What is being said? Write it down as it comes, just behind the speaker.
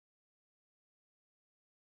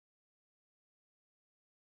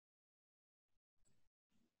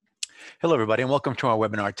Hello, everybody, and welcome to our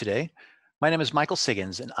webinar today. My name is Michael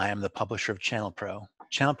Siggins, and I am the publisher of Channel Pro.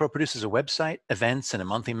 Channel Pro produces a website, events, and a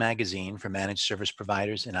monthly magazine for managed service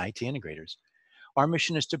providers and IT integrators. Our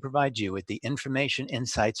mission is to provide you with the information,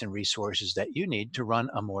 insights, and resources that you need to run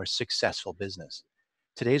a more successful business.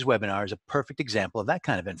 Today's webinar is a perfect example of that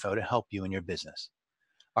kind of info to help you in your business.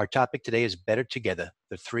 Our topic today is Better Together,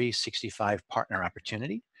 the 365 Partner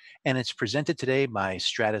Opportunity, and it's presented today by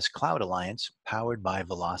Stratos Cloud Alliance, powered by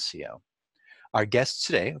Velosio. Our guests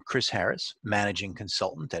today are Chris Harris, Managing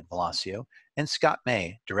Consultant at Velosio, and Scott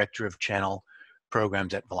May, Director of Channel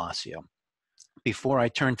Programs at Velosio. Before I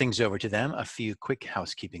turn things over to them, a few quick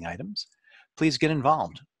housekeeping items. Please get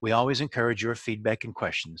involved. We always encourage your feedback and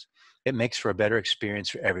questions. It makes for a better experience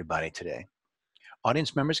for everybody today.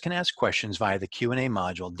 Audience members can ask questions via the Q&A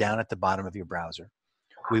module down at the bottom of your browser.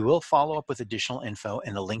 We will follow up with additional info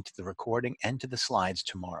and a link to the recording and to the slides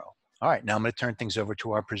tomorrow. All right, now I'm going to turn things over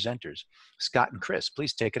to our presenters. Scott and Chris,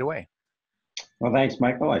 please take it away. Well, thanks,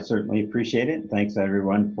 Michael. I certainly appreciate it. Thanks,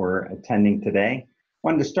 everyone, for attending today.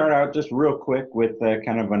 Wanted to start out just real quick with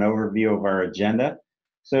kind of an overview of our agenda.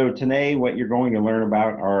 So today, what you're going to learn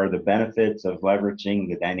about are the benefits of leveraging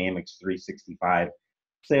the Dynamics 365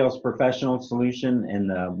 Sales Professional solution and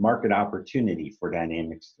the market opportunity for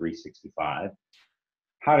Dynamics 365.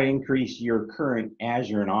 How to increase your current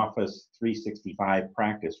Azure and Office 365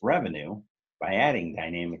 practice revenue by adding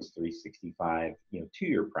Dynamics 365, to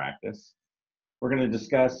your practice. We're going to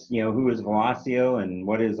discuss, who is Velosio and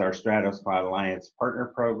what is our Stratos Cloud Alliance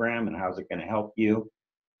partner program and how's it going to help you,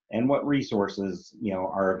 and what resources,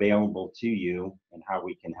 are available to you and how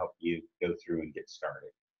we can help you go through and get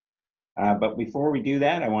started. But before we do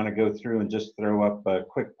that, I want to go through and just throw up a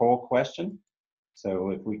quick poll question.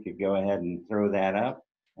 So if we could go ahead and throw that up,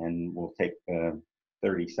 and we'll take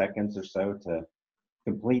 30 seconds or so to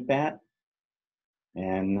complete that.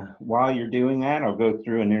 And while you're doing that, I'll go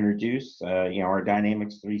through and introduce, our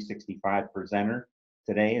Dynamics 365 presenter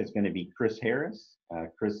today is going to be Chris Harris.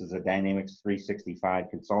 Chris is a Dynamics 365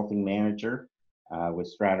 consulting manager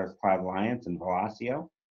with Stratos Cloud Alliance and Velosio.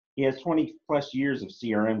 He has 20 plus years of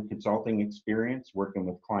CRM consulting experience working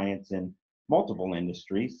with clients in multiple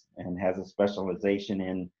industries and has a specialization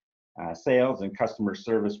in sales and customer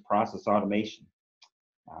service process automation.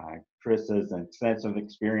 Chris has an extensive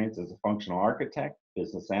experience as a functional architect,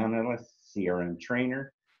 business analyst, CRM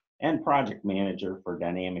trainer, and project manager for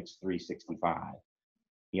Dynamics 365.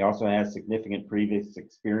 He also has significant previous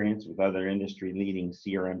experience with other industry-leading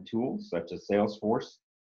CRM tools such as Salesforce,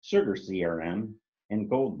 Sugar CRM, and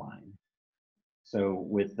Goldmine. So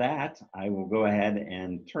with that, I will go ahead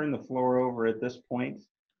and turn the floor over at this point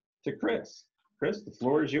to Chris. Chris, the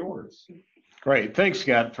floor is yours. Great. Thanks,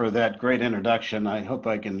 Scott, for that great introduction. I hope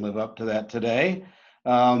I can live up to that today.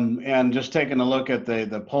 And just taking a look at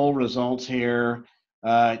the poll results here,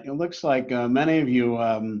 it looks like many of you,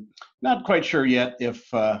 not quite sure yet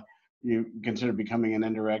if you consider becoming an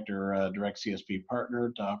indirect or a direct CSP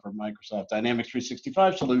partner to offer Microsoft Dynamics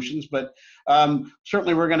 365 solutions, but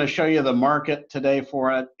certainly we're going to show you the market today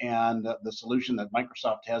for it and the solution that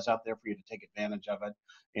Microsoft has out there for you to take advantage of it.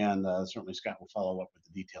 And certainly Scott will follow up with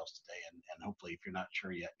the details today, and hopefully if you're not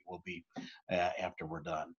sure yet, you will be after we're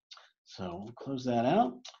done. So we'll close that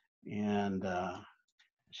out, and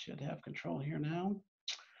should have control here now.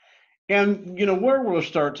 And where we'll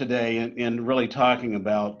start today in really talking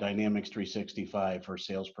about Dynamics 365 for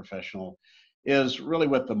sales professional is really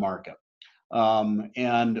with the market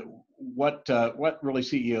and what really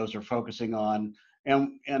CEOs are focusing on,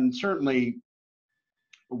 and certainly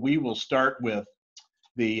we will start with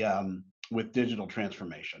the with digital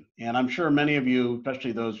transformation. And I'm sure many of you,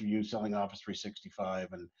 especially those of you selling Office 365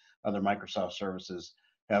 and other Microsoft services,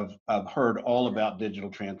 have heard all about digital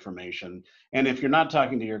transformation. And if you're not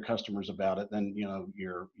talking to your customers about it, then your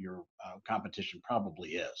competition probably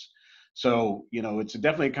is. So it's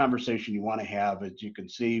definitely a conversation you want to have. As you can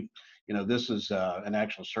see, this is an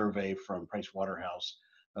actual survey from Pricewaterhouse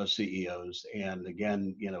CEOs, and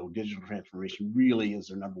again, digital transformation really is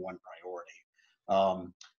their number one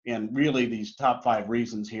priority. And really, these top 5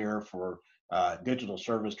 reasons here for digital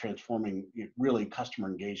service transforming really customer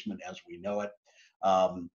engagement as we know it.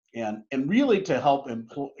 And really to help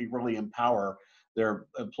really empower their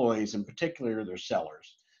employees, in particular their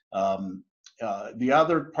sellers. The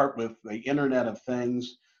other part with the Internet of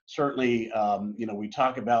Things, certainly, we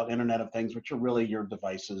talk about Internet of Things, which are really your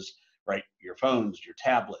devices, right? Your phones, your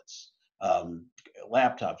tablets,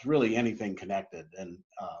 laptops, really anything connected, and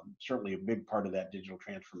certainly a big part of that digital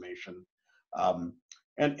transformation.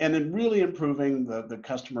 And in really improving the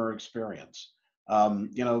customer experience.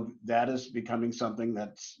 That is becoming something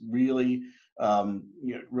that's really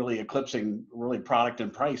really eclipsing really product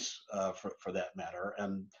and price for that matter,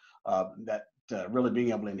 and that really being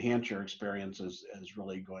able to enhance your experience is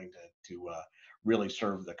really going to really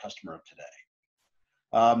serve the customer of today.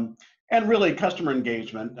 And really customer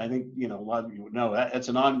engagement, I think, a lot of you would know that it's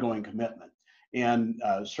an ongoing commitment. And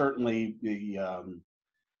certainly the,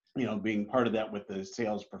 being part of that with the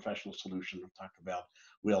sales professional solution we've talked about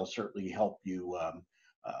will certainly help you,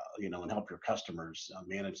 and help your customers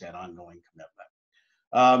manage that ongoing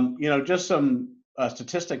commitment. Just some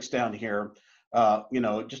statistics down here,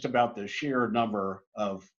 just about the sheer number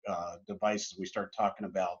of devices we start talking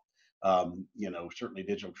about, certainly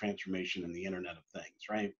digital transformation and the Internet of Things,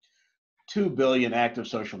 right? 2 billion active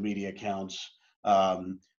social media accounts,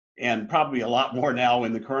 and probably a lot more now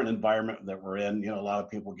in the current environment that we're in. A lot of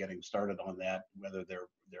people getting started on that, whether they're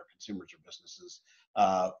consumers or businesses.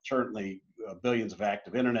 Certainly billions of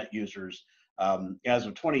active internet users. As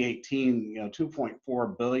of 2018,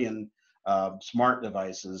 2.4 billion smart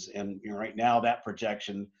devices, and right now that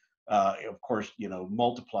projection, of course,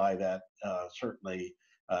 multiply that certainly.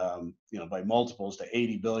 By multiples to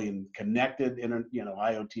 80 billion connected,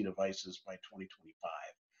 IoT devices by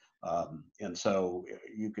 2025. And so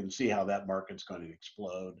you can see how that market's going to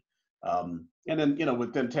explode. And then,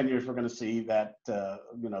 within 10 years, we're going to see that, the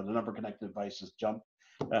number of connected devices jump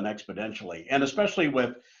exponentially. And especially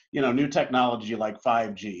with, new technology like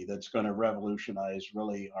 5G, that's going to revolutionize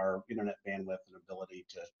really our internet bandwidth and ability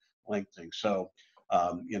to link things. So,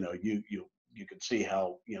 you can see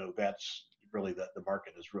how, that's really the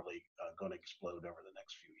market is really going to explode over the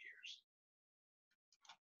next few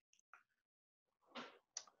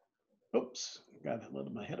years. Oops, got a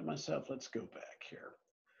little ahead of myself. Let's go back here.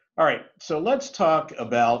 All right, so let's talk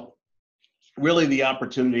about really the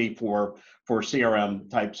opportunity for CRM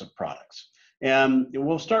types of products. And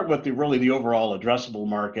we'll start with the overall addressable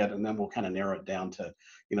market, and then we'll kind of narrow it down to,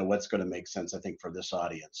 what's going to make sense, I think, for this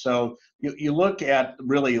audience. So you look at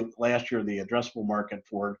really last year, the addressable market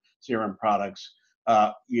for CRM products,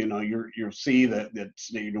 you'll see that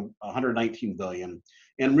it's 119 billion.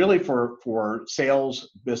 And really for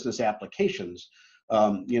sales business applications,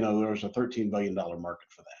 there's a $13 billion market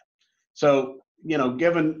for that. So,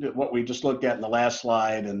 given what we just looked at in the last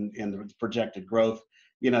slide and the projected growth,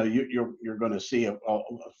 you're going to see a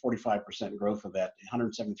 45% growth of that,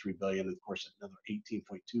 173 billion, and of course another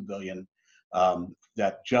 18.2 billion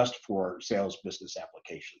that just for sales business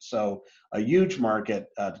applications. So a huge market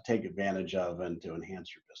to take advantage of and to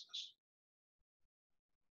enhance your business.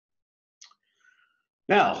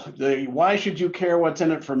 Now, why should you care what's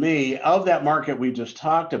in it for me? Of that market we just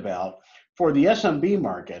talked about, for the SMB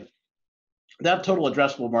market, that total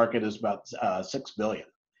addressable market is about 6 billion.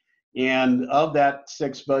 And of that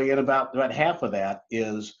 6 billion, about half of that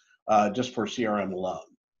is just for CRM alone.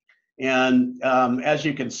 And as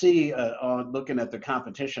you can see, looking at the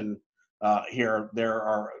competition here, there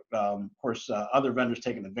are, of course, other vendors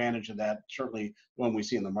taking advantage of that. Certainly, the one we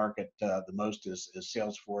see in the market the most is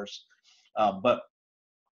Salesforce. But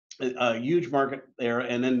a huge market there.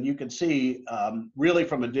 And then you can see, really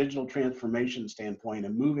from a digital transformation standpoint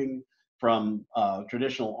and moving from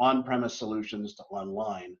traditional on-premise solutions to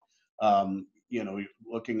online,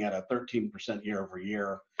 looking at a 13%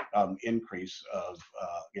 year-over-year increase of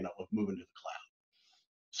moving to the cloud.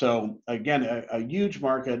 So again, a huge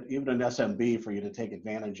market, even an SMB, for you to take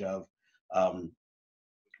advantage of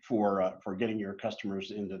for getting your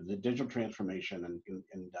customers into the digital transformation and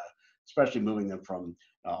especially moving them from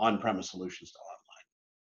on-premise solutions to online.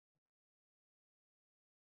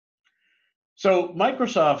 So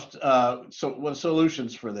Microsoft,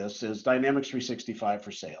 solutions for this is Dynamics 365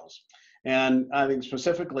 for sales. And I think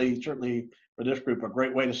specifically, certainly for this group, a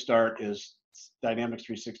great way to start is Dynamics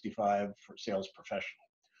 365 for Sales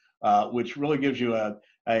Professional, which really gives you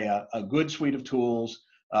a good suite of tools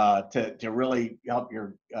to really help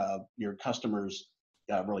your customers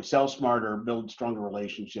really sell smarter, build stronger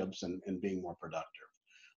relationships, and being more productive.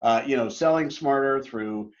 Selling smarter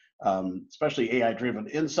through especially AI-driven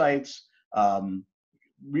insights,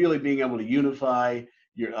 really being able to unify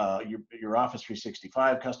your Office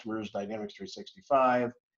 365 customers, Dynamics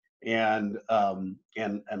 365, and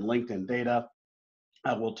LinkedIn data.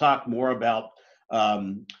 We'll talk more about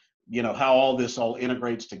how all this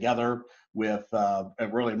integrates together with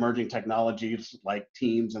really emerging technologies like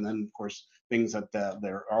Teams, and then of course things that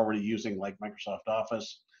they're already using like Microsoft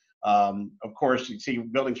Office. Of course, you see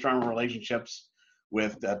building stronger relationships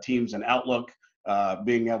with Teams and Outlook,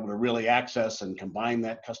 being able to really access and combine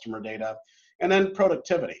that customer data. And then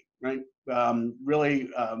productivity. right? Really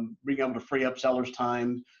being able to free up sellers'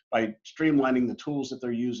 time by streamlining the tools that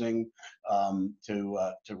they're using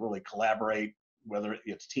to really collaborate, whether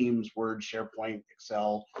it's Teams, Word, SharePoint,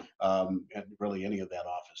 Excel, and really any of that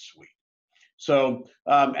Office suite. So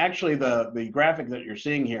actually, the graphic that you're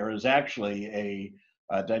seeing here is actually a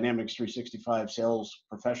Dynamics 365 sales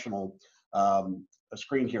professional a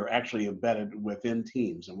screen here actually embedded within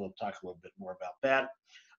Teams, and we'll talk a little bit more about that.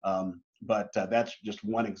 But that's just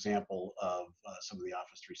one example of some of the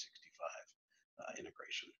Office 365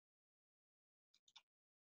 integration.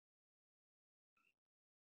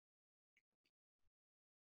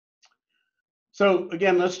 So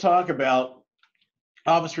again, let's talk about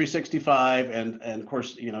Office 365 and of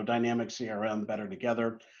course, Dynamics CRM better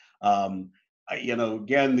together.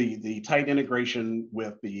 Again, the tight integration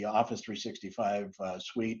with the Office 365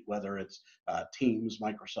 suite, whether it's Teams,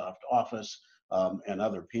 Microsoft Office, and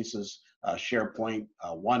other pieces, SharePoint,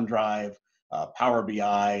 OneDrive, Power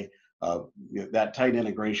BI, that tight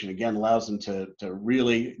integration again allows them to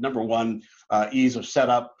really, number one, ease of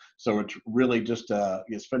setup. So it's really just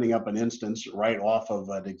spinning up an instance right off of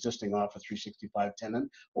an existing Office 365 tenant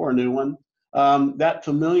or a new one. That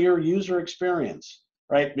familiar user experience,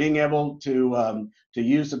 right? Being able to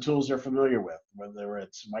use the tools they're familiar with, whether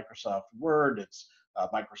it's Microsoft Word, it's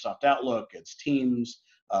Microsoft Outlook, it's Teams.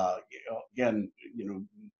 Again,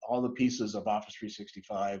 all the pieces of Office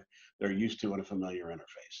 365 they're used to in a familiar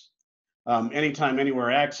interface. Anytime,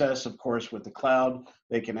 anywhere access, of course, with the cloud,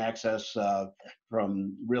 they can access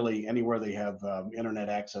from really anywhere they have internet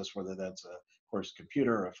access, whether that's, of course,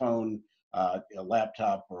 computer, a phone, a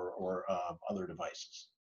laptop, or other devices.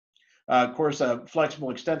 Of course, a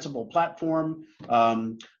flexible, extensible platform.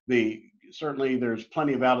 Certainly, there's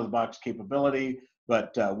plenty of out-of-the-box capability,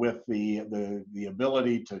 but with the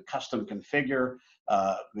ability to custom configure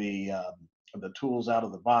the tools out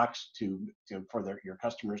of the box for your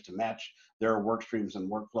customers to match their work streams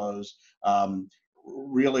and workflows,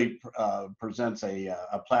 really presents a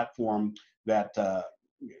platform that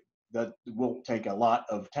will take a lot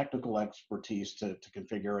of technical expertise to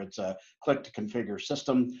configure. It's a click to configure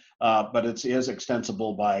system, but it is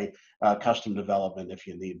extensible by custom development if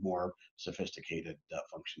you need more sophisticated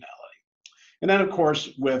functionality. And then, of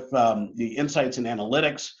course, with the insights and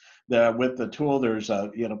analytics, with the tool, there's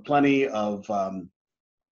plenty of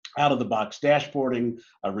out-of-the-box dashboarding,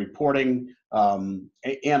 reporting,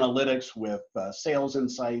 analytics with sales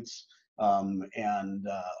insights, and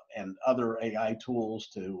other AI tools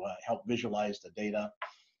to help visualize the data.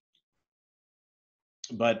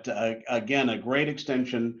 But again, a great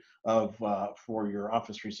extension of for your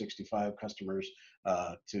Office 365 customers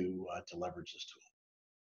to leverage this tool.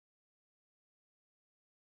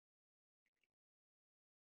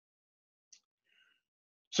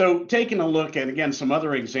 So taking a look at, again, some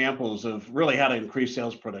other examples of really how to increase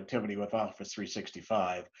sales productivity with Office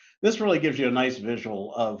 365, this really gives you a nice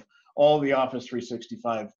visual of all the Office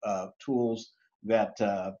 365 tools that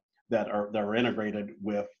are integrated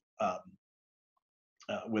with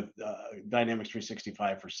Dynamics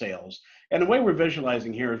 365 for sales. And the way we're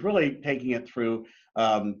visualizing here is really taking it through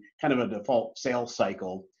kind of a default sales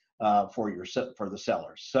cycle for the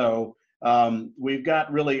sellers. So we've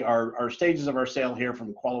got really our stages of our sale here,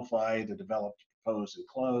 from qualify to develop, to propose, and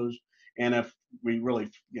close. And if we really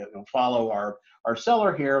follow our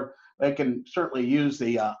seller here, they can certainly use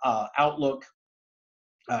the Outlook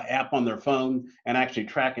app on their phone and actually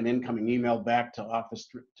track an incoming email back to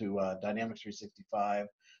Dynamics 365.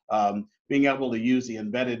 Being able to use the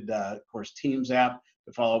embedded, of course, Teams app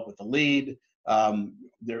to follow up with the lead.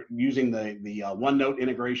 They're using the OneNote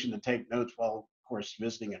integration to take notes while, of course,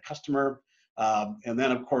 visiting a customer. And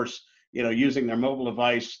then, of course, using their mobile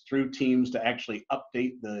device through Teams to actually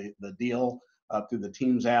update the deal through the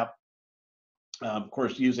Teams app. Of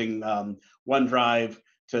course, using OneDrive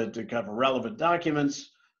to cover relevant documents.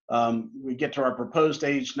 We get to our propose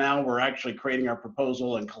stage now. We're actually creating our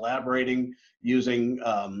proposal and collaborating using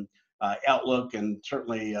Outlook, and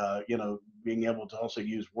certainly being able to also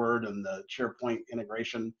use Word and the SharePoint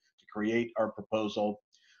integration to create our proposal.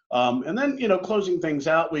 And then closing things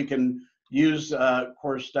out, we can use of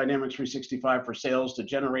course Dynamics 365 for sales to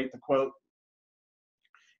generate the quote,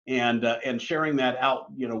 and sharing that out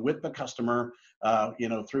with the customer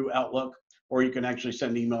through Outlook, or you can actually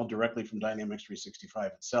send email directly from Dynamics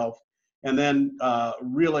 365 itself. And then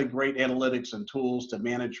really great analytics and tools to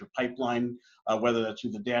manage your pipeline, whether that's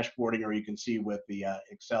through the dashboarding, or you can see with the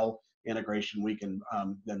Excel integration, we can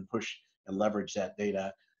then push and leverage that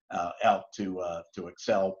data out to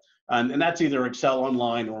Excel. And that's either Excel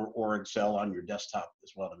online or Excel on your desktop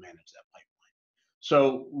as well to manage that pipeline.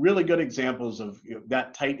 So really good examples of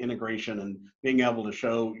that tight integration and being able to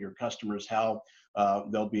show your customers how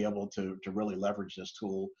they'll be able to really leverage this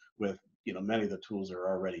tool with many of the tools they're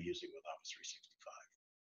already using with Office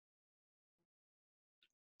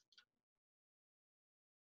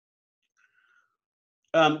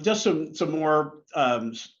 365. Just some more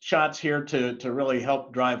shots here to really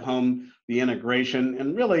help drive home the integration,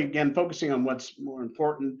 and really, again, focusing on what's more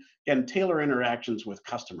important, and tailor interactions with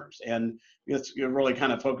customers. And it really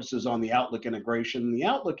kind of focuses on the Outlook integration. The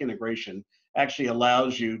Outlook integration actually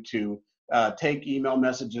allows you to take email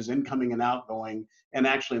messages, incoming and outgoing, and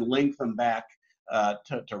actually link them back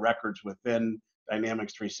to records within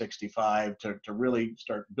Dynamics 365 to really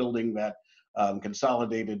start building that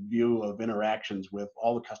consolidated view of interactions with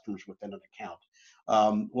all the customers within an account.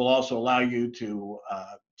 Will also allow you to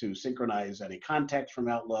synchronize any contacts from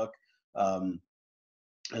Outlook,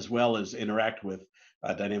 as well as interact with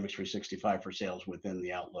Dynamics 365 for sales within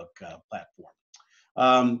the Outlook platform.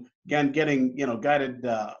 Again, getting guided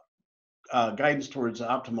guidance towards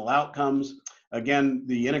optimal outcomes. Again,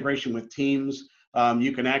 the integration with Teams.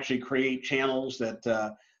 You can actually create channels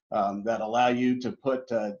that allow you to put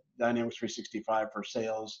Dynamics 365 for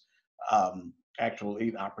sales actual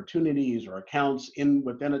opportunities or accounts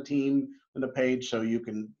within a team in a page, so you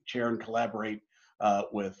can share and collaborate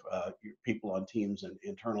with your people on Teams and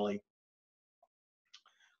internally.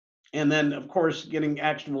 And then, of course, getting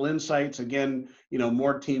actionable insights. Again,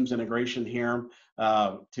 more Teams integration here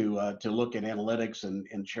to look at analytics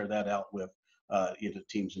and share that out with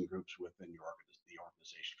teams and groups within the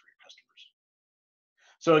organization for your customers.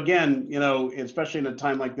 So again, especially in a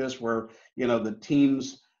time like this where the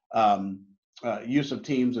Teams use of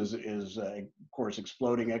Teams is of course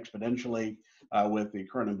exploding exponentially with the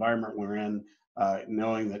current environment we're in.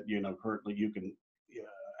 Knowing that currently you can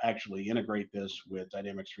actually integrate this with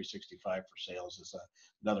Dynamics 365 for sales is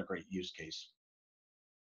another great use case.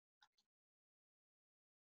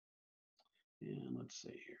 And let's see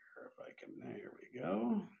here if I can. There we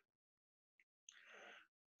go.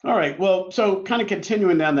 All right, well, so kind of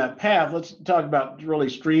continuing down that path, let's talk about really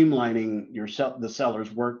streamlining the seller's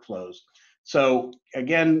workflows. So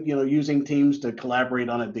again, using Teams to collaborate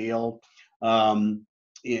on a deal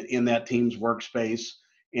in that Teams workspace,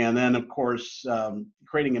 and then of course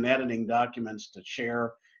creating and editing documents to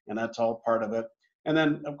share, and that's all part of it. And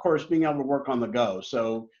then of course being able to work on the go.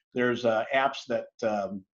 So there's apps that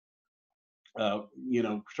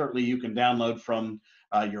certainly you can download from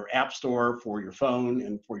your app store for your phone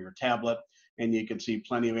and for your tablet, and you can see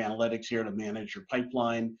plenty of analytics here to manage your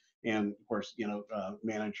pipeline, and of course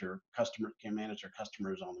manage your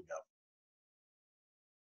customers on the go.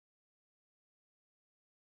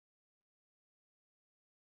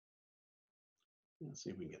 Let's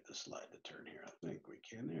see if we can get this slide to turn here. I think we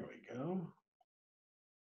can. There we go.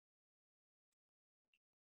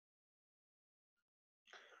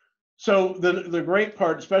 So the great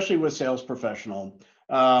part, especially with Sales Professional,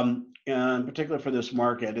 and particularly for this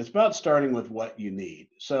market, it's about starting with what you need.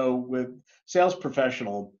 So with Sales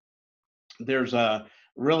Professional, there's a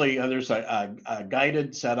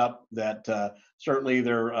guided setup that certainly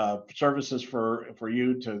there are services for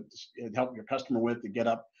you to help your customer with to get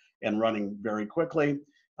up and running very quickly.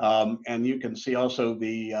 And you can see also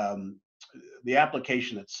the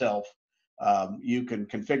application itself. You can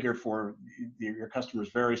configure for your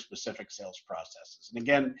customer's very specific sales processes. And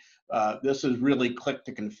again, this is really click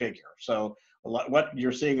to configure. So what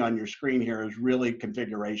you're seeing on your screen here is really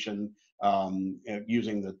configuration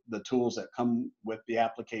using the tools that come with the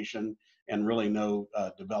application, and really no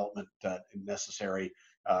development necessary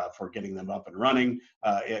for getting them up and running.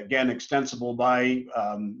 Again, extensible by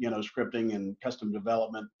scripting and custom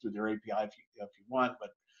development through their API if you want,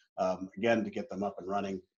 but again, to get them up and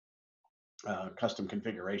running, custom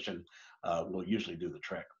configuration will usually do the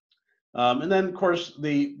trick. And then, of course,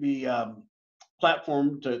 the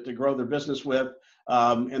platform to grow their business with.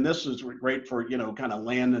 And this is great for, kind of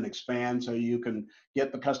land and expand. So you can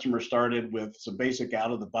get the customer started with some basic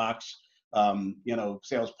out of the box,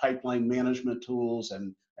 sales pipeline management tools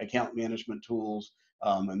and account management tools.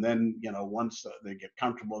 And then, once they get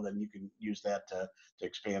comfortable, then you can use that to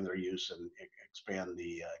expand their use and expand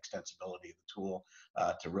the extensibility of the tool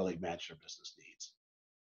to really match their business needs.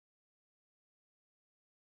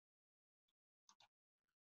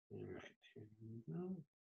 All right, here we go.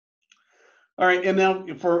 All right, and now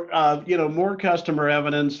for more customer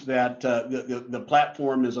evidence that the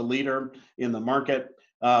platform is a leader in the market.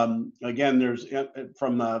 Again, there's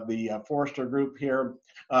from the Forrester group here,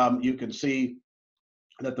 you can see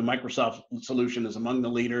that the Microsoft solution is among the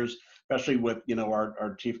leaders especially with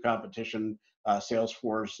our chief competition,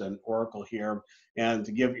 Salesforce and Oracle here, and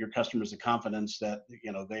to give your customers the confidence that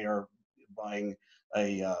they are buying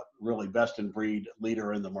a really best in breed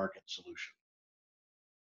leader in the market solution.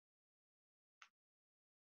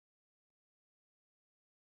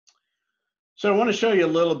 So I want to show you a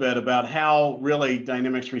little bit about how really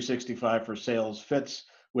Dynamics 365 for Sales fits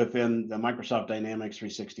within the Microsoft Dynamics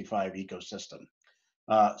 365 ecosystem.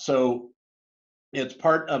 So it's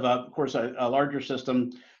part of course, a larger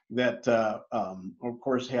system that, of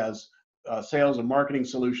course, has sales and marketing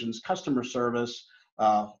solutions, customer service,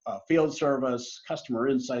 field service, customer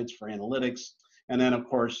insights for analytics, and then, of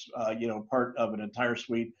course, part of an entire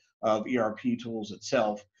suite of ERP tools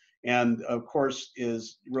itself. And of course,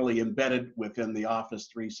 is really embedded within the Office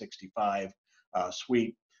 365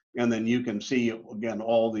 suite. And then you can see, again,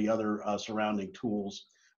 all the other surrounding tools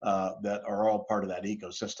that are all part of that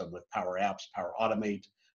ecosystem with Power Apps, Power Automate,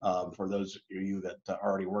 for those of you that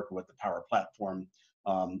are already working with the Power Platform,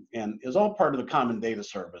 and is all part of the Common Data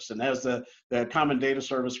Service. And as the Common Data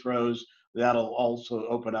Service grows, that'll also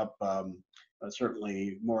open up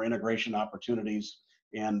certainly more integration opportunities.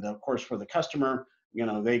 And of course, for the customer,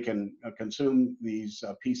 they can consume these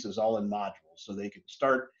pieces all in modules. So they can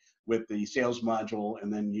start with the sales module,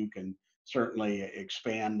 and then you can certainly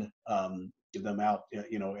expand them out,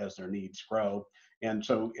 as their needs grow. And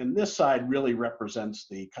so, in this side really represents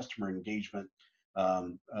the customer engagement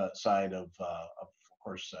side of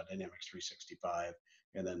course, Dynamics 365,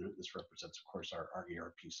 and then this represents, of course, our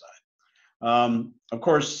ERP side. Of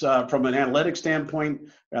course, from an analytics standpoint,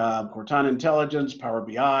 Cortana Intelligence, Power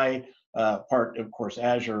BI, part, of course,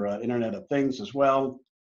 Azure Internet of Things as well.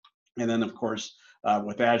 And then, of course,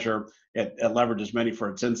 with Azure, it leverages many for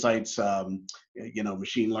its insights,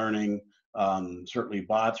 machine learning, certainly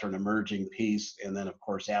bots are an emerging piece. And then, of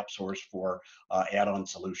course, AppSource for add-on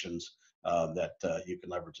solutions that you can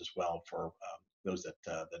leverage as well for those that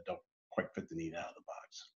don't quite fit the need out of the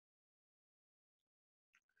box.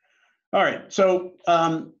 All right, so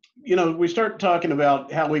we start talking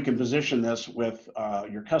about how we can position this with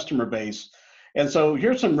your customer base. And so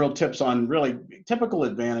here's some real tips on really typical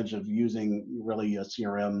advantage of using really a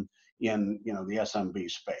CRM in the SMB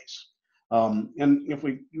space. And if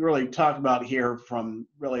we really talk about here from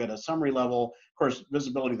really at a summary level, of course,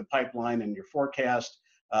 visibility of the pipeline and your forecast,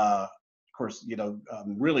 of course,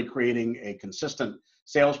 really creating a consistent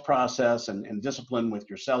sales process and discipline with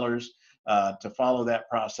your sellers to follow that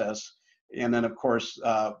process. And then, of course,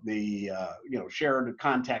 the shared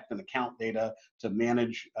contact and account data to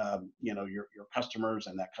manage your customers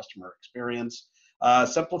and that customer experience.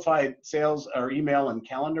 Simplified sales or email and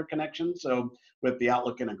calendar connections. So with the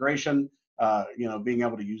Outlook integration, being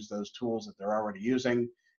able to use those tools that they're already using.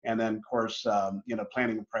 And then, of course,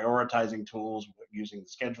 planning and prioritizing tools using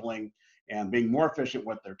scheduling and being more efficient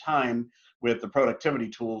with their time with the productivity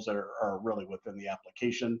tools that are really within the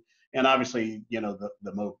application. And obviously, the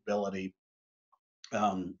mobility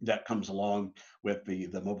that comes along with the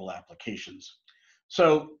mobile applications.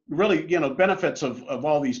 So really, benefits of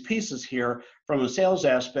all these pieces here from a sales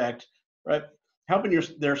aspect, right? Helping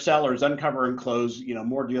their sellers uncover and close,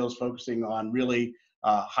 more deals, focusing on really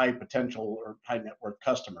high potential or high net worth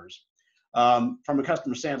customers. From a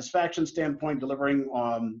customer satisfaction standpoint, delivering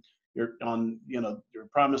on your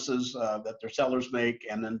promises that their sellers make,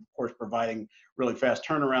 and then of course providing really fast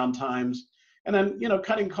turnaround times. And then,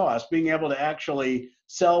 cutting costs, being able to actually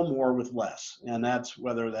sell more with less. And that's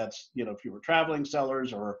whether that's, fewer traveling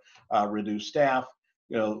sellers or reduced staff.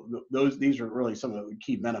 These are really some of the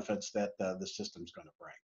key benefits that the system's going to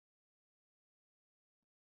bring.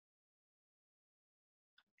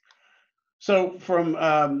 So from,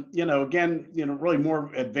 again, really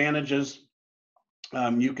more advantages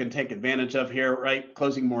you can take advantage of here, right?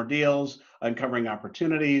 Closing more deals, uncovering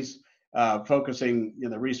opportunities, focusing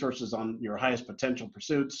the resources on your highest potential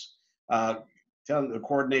pursuits, telling them to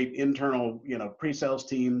coordinate internal pre-sales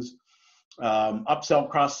teams, upsell,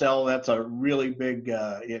 cross-sell. That's a really big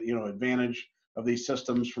advantage of these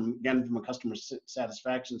systems from a customer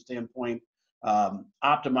satisfaction standpoint.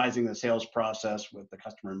 Optimizing the sales process with the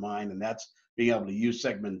customer in mind, and that's being able to use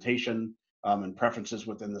segmentation and preferences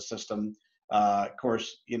within the system. Of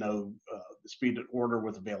course, the speed of order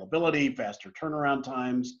with availability, faster turnaround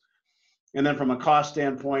times. And then from a cost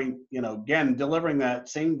standpoint, again, delivering that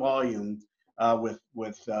same volume with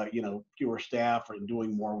fewer staff and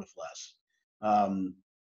doing more with less.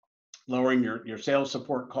 Lowering your sales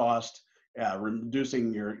support cost,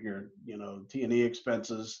 reducing your T&E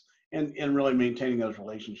expenses, and really maintaining those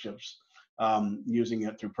relationships, using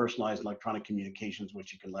it through personalized electronic communications,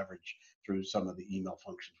 which you can leverage through some of the email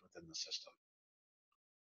functions within the system.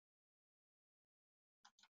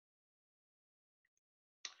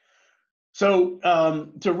 So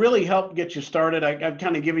to really help get you started, I've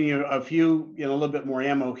kind of given you a few, a little bit more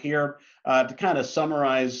ammo here to kind of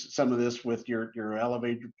summarize some of this with your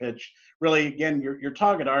elevator pitch. Really, again, your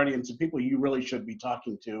target audience and people you really should be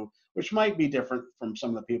talking to, which might be different from some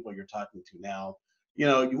of the people you're talking to now. You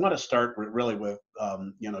want to start really with,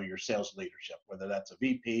 your sales leadership, whether that's a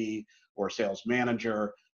VP or sales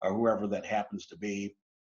manager or whoever that happens to be.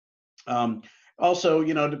 Also,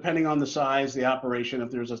 depending on the size, the operation, if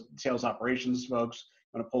there's a sales operations folks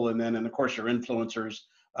going to pull in, and of course your influencers,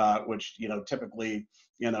 which typically,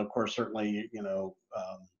 of course, certainly,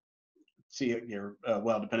 see your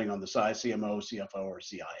well, depending on the size, CMO, CFO, or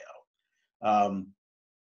CIO.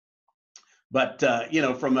 But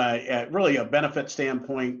from really a benefit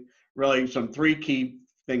standpoint, really some three key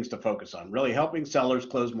things to focus on. Really helping sellers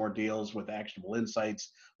close more deals with actionable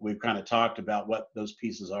insights. We've kind of talked about what those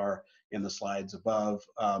pieces are in the slides above.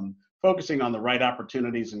 Focusing on the right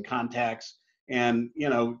opportunities and contacts, and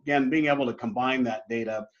again, being able to combine that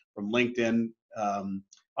data from LinkedIn,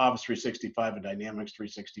 Office 365, and Dynamics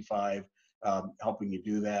 365, helping you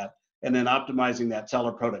do that, and then optimizing that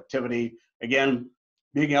seller productivity. Again,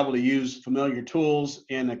 being able to use familiar tools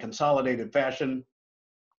in a consolidated fashion,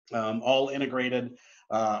 all integrated,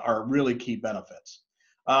 are really key benefits.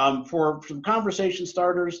 For some conversation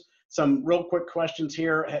starters, some real quick questions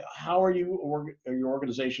here. How are you or your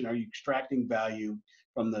organization, are you extracting value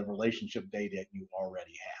from the relationship data you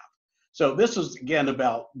already have? So this is, again,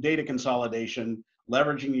 about data consolidation,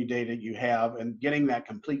 leveraging the data you have, and getting that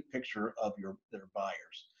complete picture of their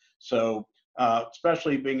buyers. So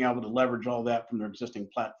especially being able to leverage all that from their existing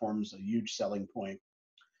platforms, a huge selling point.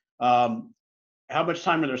 How much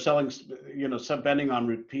time are they selling, spending on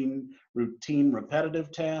routine repetitive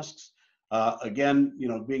tasks? Again,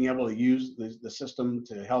 being able to use the system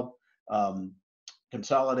to help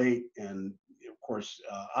consolidate and, of course,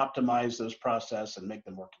 optimize those processes and make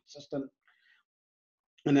them more consistent.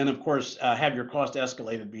 And then, of course, have your cost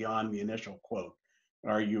escalated beyond the initial quote.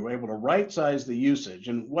 Are you able to right-size the usage?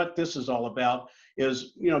 And what this is all about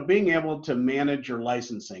is, being able to manage your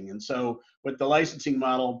licensing. And so with the licensing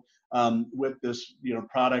model, with this,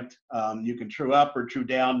 product, you can true up or true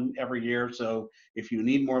down every year. So if you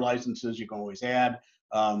need more licenses, you can always add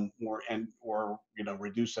or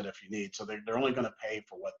reduce it if you need. So they're only going to pay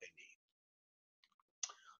for what they need.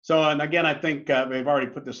 So, and again, I think they've already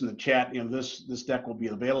put this in the chat. This deck will be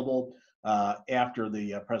available after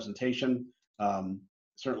the presentation.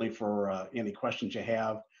 Certainly for any questions you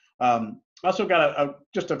have. Also got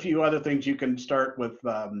just a few other things you can start with.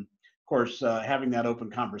 Of course, having that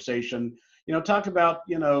open conversation. Talk about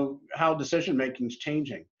how decision making is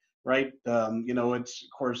changing, right? It's, of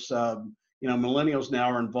course, millennials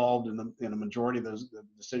now are involved in a majority of those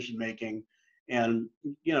decision making, and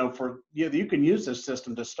you can use this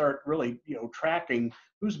system to start really tracking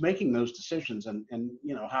who's making those decisions and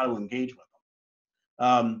how to engage with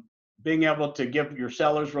them. Being able to give your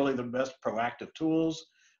sellers really the best proactive tools.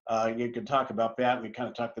 You can talk about that. We kind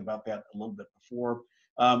of talked about that a little bit before.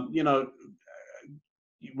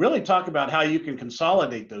 Really talk about how you can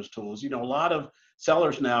consolidate those tools. A lot of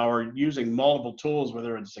sellers now are using multiple tools,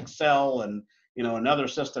 whether it's Excel and another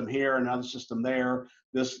system here, another system there.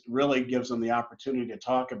 This really gives them the opportunity to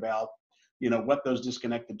talk about what those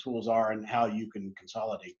disconnected tools are and how you can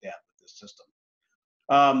consolidate that with this system.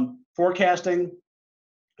 Forecasting.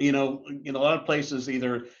 A lot of places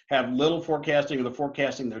either have little forecasting or the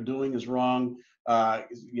forecasting they're doing is wrong.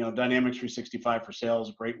 Dynamics 365 for sales,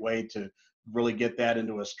 a great way to really get that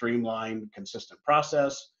into a streamlined, consistent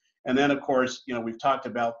process. And then, of course, we've talked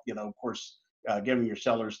about, giving your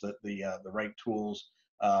sellers the right tools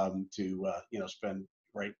to, spend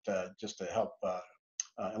right just to help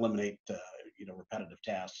eliminate, repetitive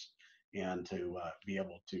tasks and to be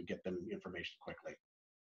able to get them information quickly.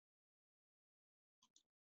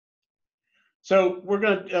 So we're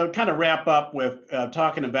going to kind of wrap up with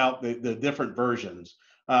talking about the different versions.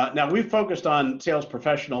 Now we've focused on Sales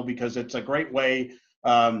Professional because it's a great way,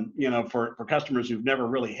 for customers who've never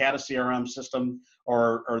really had a CRM system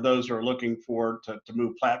or those who are looking to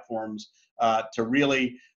move platforms to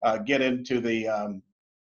really get into the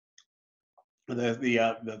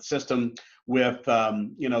system with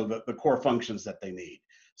the core functions that they need.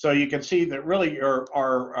 So you can see that really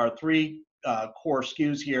our three core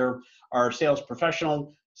SKUs here are Sales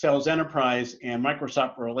Professional, Sales Enterprise, and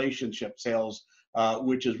Microsoft Relationship Sales,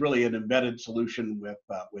 which is really an embedded solution with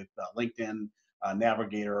LinkedIn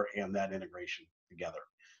Navigator and that integration together.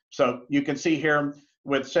 So you can see here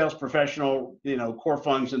with Sales Professional, core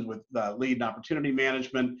functions with lead and opportunity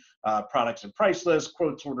management, products and price lists,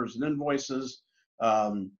 quotes, orders, and invoices.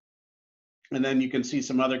 And then you can see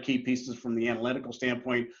some other key pieces from the analytical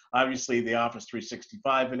standpoint. Obviously, the Office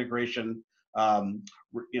 365 integration,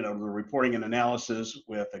 the reporting and analysis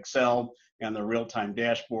with Excel and the real-time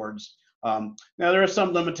dashboards. Now there is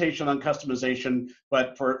some limitation on customization,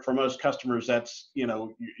 but for most customers, that's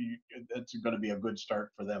it's going to be a good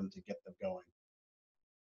start for them to get them going.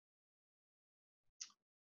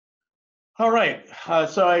 All right,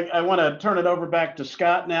 so I want to turn it over back to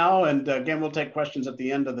Scott now, and again, we'll take questions at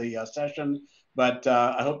the end of the session, but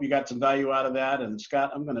I hope you got some value out of that, and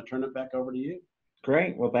Scott, I'm going to turn it back over to you.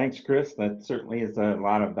 Great. Well, thanks, Chris. That certainly is a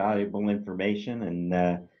lot of valuable information,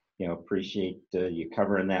 and appreciate you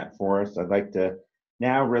covering that for us. I'd like to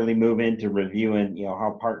now really move into reviewing,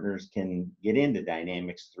 how partners can get into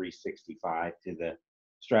Dynamics 365 to the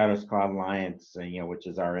Stratos Cloud Alliance, which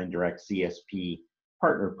is our Indirect CSP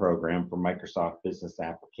partner program for Microsoft Business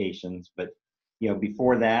Applications. But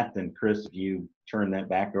before that, then Chris, if you turn that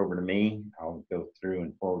back over to me, I'll go through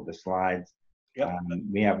and forward the slides. Yep.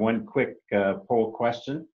 We have one quick poll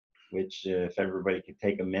question, which if everybody could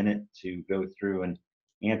take a minute to go through and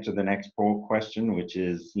answer the next poll question, which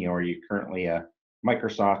is, are you currently a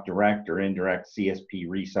Microsoft Direct or Indirect CSP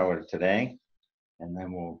reseller today? And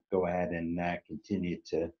then we'll go ahead and continue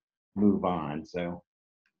to move on. So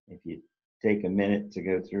if you take a minute to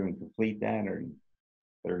go through and complete that, or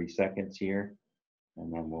 30 seconds here,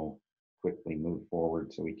 and then we'll quickly move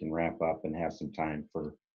forward so we can wrap up and have some time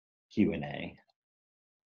for Q&A.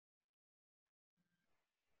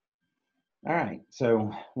 All right,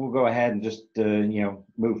 so we'll go ahead and just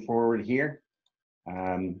move forward here.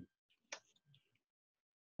 As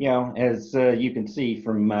you can see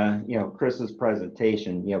from Chris's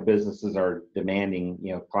presentation, businesses are demanding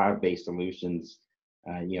cloud-based solutions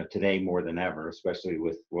today more than ever, especially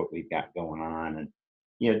with what we've got going on,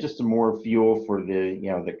 and just some more fuel for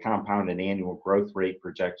the compounded annual growth rate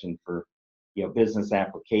projection for business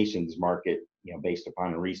applications market, based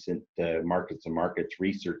upon a recent markets and markets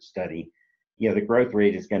research study. The growth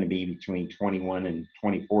rate is going to be between 21 and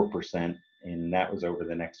 24%, and that was over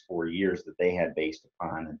the next 4 years that they had based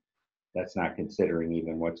upon, and that's not considering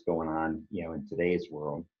even what's going on in today's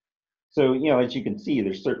world. So as you can see,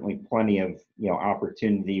 there's certainly plenty of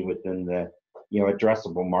opportunity within the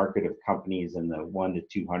addressable market of companies in the 1 to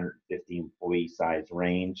 250 employee size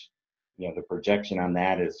range. The projection on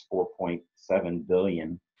that is 4.7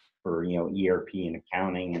 billion for ERP and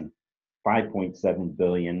accounting, and 5.7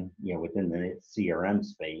 billion within the CRM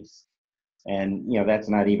space. And that's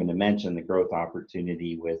not even to mention the growth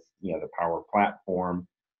opportunity with the Power Platform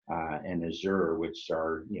and Azure, which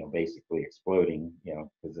are basically exploding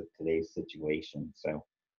because of today's situation. So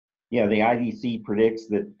the IDC predicts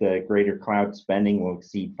that the greater cloud spending will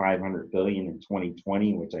exceed 500 billion in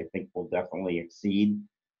 2020, which I think will definitely exceed.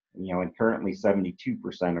 And currently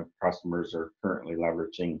 72% of customers are currently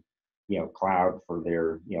leveraging cloud for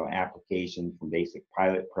their applications, from basic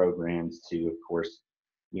pilot programs to, of course,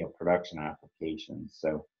 production applications.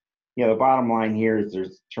 So the bottom line here is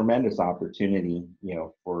there's tremendous opportunity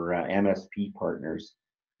for MSP partners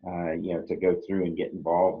to go through and get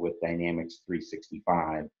involved with Dynamics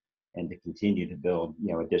 365 and to continue to build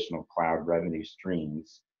additional cloud revenue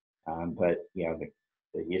streams. But the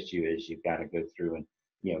issue is you've got to go through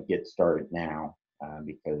and get started now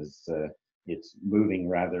because it's moving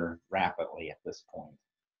rather rapidly at this point.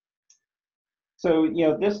 So,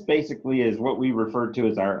 this basically is what we refer to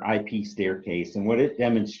as our IP staircase, and what it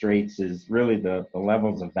demonstrates is really the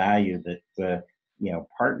levels of value that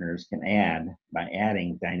partners can add by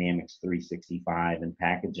adding Dynamics 365 and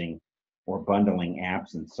packaging or bundling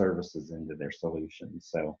apps and services into their solutions.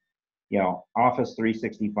 So, Office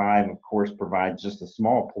 365, of course, provides just a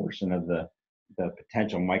small portion of the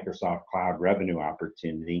potential Microsoft Cloud revenue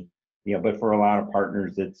opportunity. But for a lot of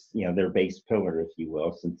partners, it's their base pillar, if you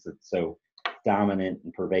will, since it's so dominant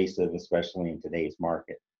and pervasive, especially in today's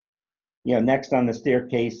market. Next on the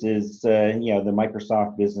staircase is the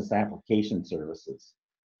Microsoft Business Application Services,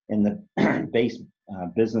 and the base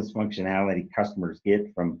business functionality customers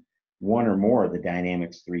get from one or more of the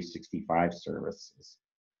Dynamics 365 services.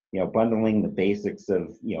 Bundling the basics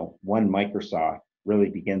of one Microsoft really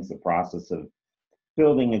begins the process of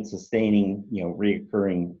building and sustaining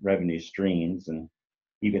recurring revenue streams, and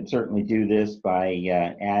you can certainly do this by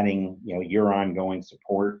adding your ongoing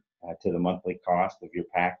support to the monthly cost of your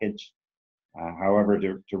package. However,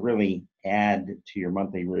 to really add to your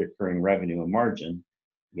monthly recurring revenue and margin,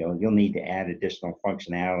 you'll need to add additional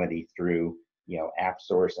functionality through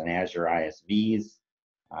AppSource and Azure ISVs,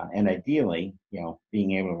 and ideally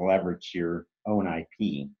being able to leverage your own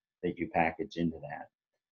IP that you package into that.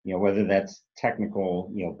 whether that's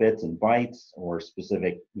technical, bits and bytes or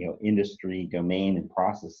specific, industry domain and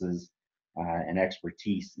processes and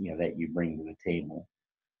expertise, that you bring to the table.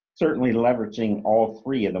 Certainly leveraging all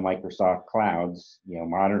three of the Microsoft clouds,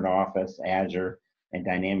 Modern Office, Azure, and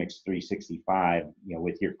Dynamics 365,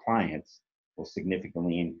 with your clients will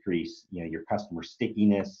significantly increase, your customer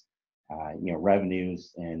stickiness,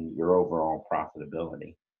 revenues, and your overall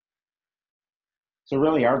profitability. So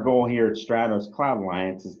really our goal here at Stratos Cloud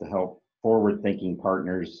Alliance is to help forward-thinking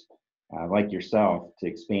partners like yourself to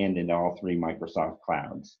expand into all three Microsoft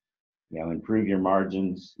clouds, improve your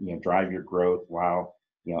margins, drive your growth while,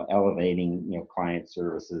 elevating, client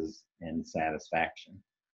services and satisfaction.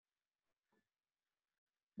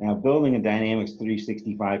 Now, building a Dynamics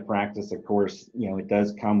 365 practice, of course, it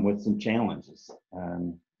does come with some challenges.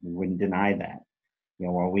 We wouldn't deny that.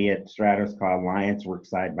 While we at Stratos Cloud Alliance work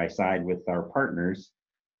side by side with our partners,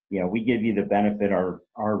 we give you the benefit of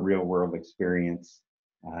our real world experience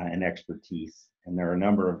and expertise. And there are a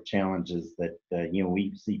number of challenges that,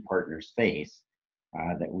 we see partners face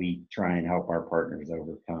that we try and help our partners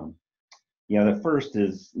overcome. The first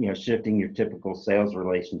is, shifting your typical sales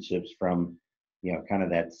relationships from, kind of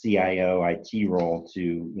that CIO IT role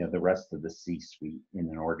to, the rest of the C-suite in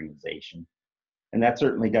an organization. And that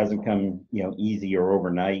certainly doesn't come, easy or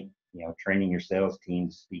overnight. Training your sales team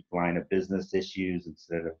to speak line of business issues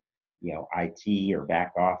instead of, IT or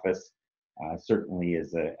back office certainly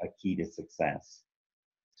is a key to success.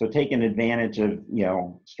 So taking advantage of,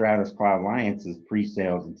 Stratos Cloud Alliance's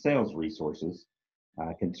pre-sales and sales resources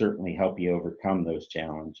can certainly help you overcome those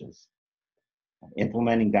challenges.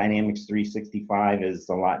 Implementing Dynamics 365 is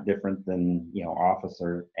a lot different than, Office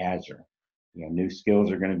or Azure. New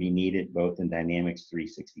skills are going to be needed both in Dynamics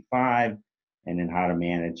 365 and in how to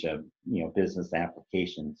manage a, business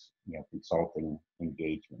applications, consulting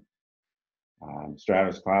engagement.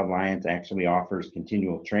 Stratos Cloud Alliance actually offers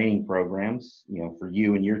continual training programs, for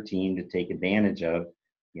you and your team to take advantage of,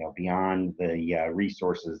 beyond the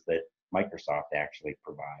resources that Microsoft actually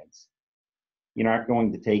provides. You're not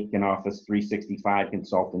going to take an Office 365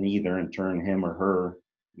 consultant either and turn him or her,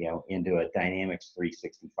 into a Dynamics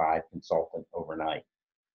 365 consultant overnight.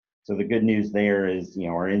 So the good news there is,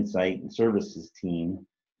 our insight and services team,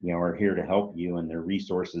 are here to help you, and they're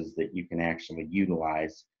resources that you can actually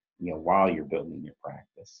utilize, while you're building your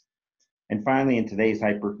practice. And finally, in today's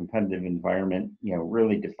hyper-competitive environment,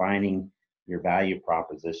 really defining your value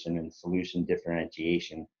proposition and solution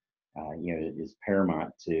differentiation, is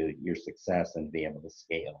paramount to your success and be able to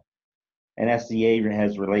scale. And SCA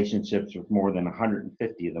has relationships with more than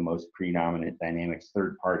 150 of the most predominant Dynamics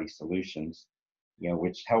third-party solutions,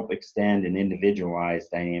 which help extend and individualize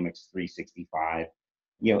Dynamics 365,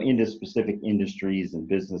 into specific industries and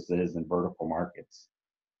businesses and vertical markets.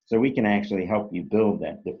 So we can actually help you build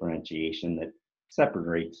that differentiation that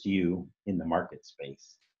separates you in the market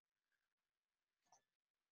space.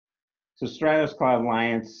 So Stratos Cloud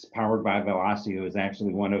Alliance, powered by Velosio, is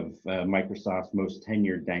actually one of Microsoft's most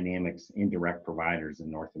tenured Dynamics indirect providers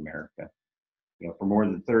in North America. For more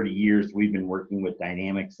than 30 years, we've been working with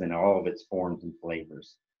Dynamics in all of its forms and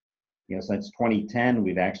flavors. Since 2010,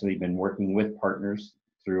 we've actually been working with partners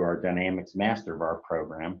through our Dynamics Master VAR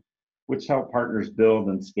program, which help partners build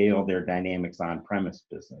and scale their Dynamics on-premise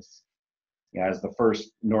business. As the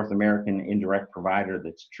first North American indirect provider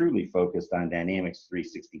that's truly focused on Dynamics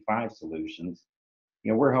 365 solutions,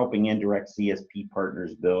 we're helping indirect CSP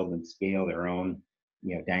partners build and scale their own,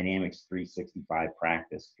 Dynamics 365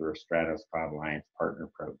 practice through our Stratos Cloud Alliance partner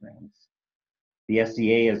programs. The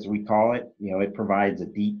SCA, as we call it, it provides a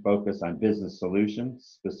deep focus on business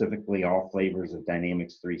solutions, specifically all flavors of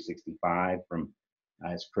Dynamics 365, from,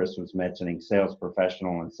 as Chris was mentioning, sales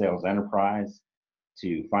professional and sales enterprise,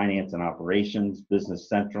 to finance and operations, business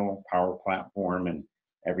central, power platform, and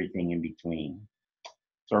everything in between.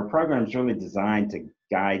 So our program is really designed to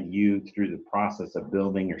guide you through the process of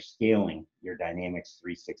building or scaling your Dynamics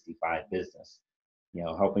 365 business,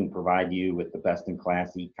 helping provide you with the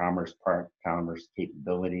best-in-class e-commerce commerce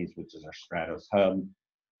capabilities, which is our Stratos Hub,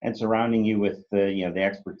 and surrounding you with the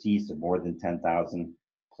expertise of more than 10,000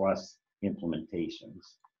 plus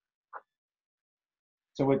implementations.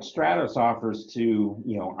 So what Stratos offers to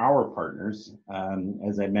our partners,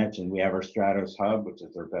 as I mentioned, we have our Stratos Hub, which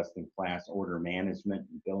is our best-in-class order management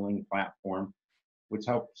and billing platform, which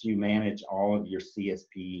helps you manage all of your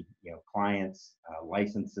CSP clients,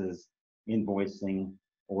 licenses, invoicing,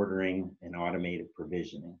 ordering, and automated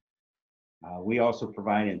provisioning. We also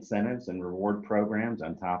provide incentives and reward programs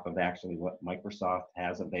on top of actually what Microsoft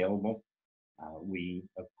has available. We,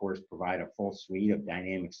 of course, provide a full suite of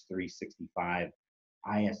Dynamics 365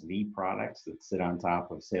 ISV products that sit on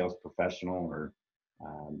top of Sales Professional or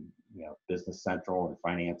Business Central or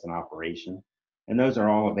Finance and Operation. And those are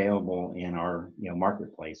all available in our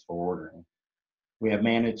marketplace for ordering. We have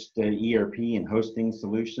managed ERP and hosting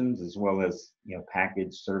solutions, as well as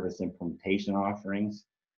packaged service implementation offerings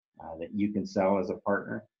that you can sell as a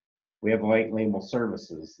partner. We have white label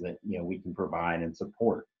services that we can provide and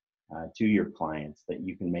support to your clients that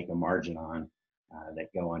you can make a margin on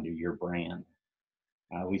that go under your brand.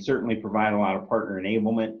 We certainly provide a lot of partner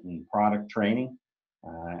enablement and product training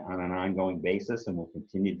on an ongoing basis, and we'll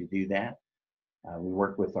continue to do that. We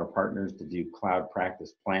work with our partners to do cloud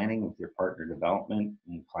practice planning with your partner development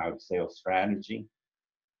and cloud sales strategy,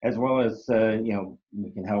 as well as,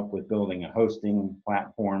 we can help with building a hosting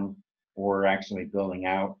platform or actually building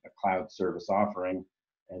out a cloud service offering,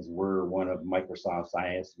 as we're one of Microsoft's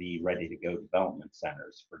ISV ready-to-go development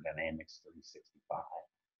centers for Dynamics 365.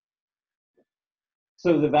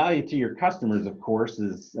 So the value to your customers, of course,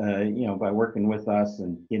 is, by working with us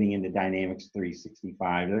and getting into Dynamics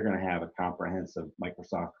 365, they're going to have a comprehensive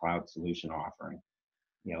Microsoft Cloud solution offering,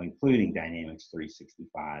 including Dynamics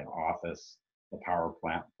 365, Office, the Power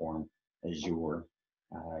Platform, Azure.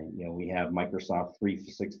 We have Microsoft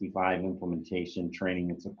 365 implementation, training,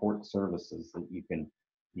 and support services that you can,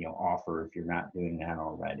 offer if you're not doing that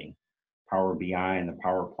already. Power BI and the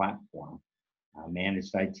Power Platform.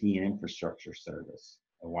 Managed IT and infrastructure service,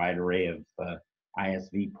 a wide array of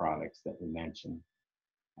ISV products that we mentioned.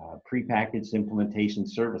 Prepackaged implementation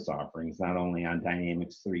service offerings, not only on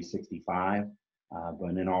Dynamics 365,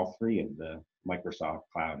 but in all three of the Microsoft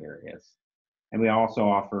Cloud areas. And we also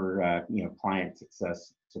offer, client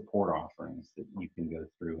success support offerings that you can go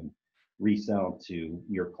through and resell to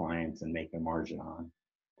your clients and make a margin on.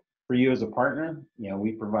 For you as a partner,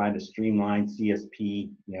 we provide a streamlined CSP,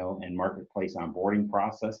 and marketplace onboarding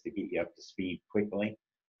process to get you up to speed quickly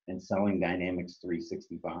and selling Dynamics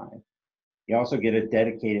 365. You also get a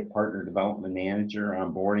dedicated partner development manager,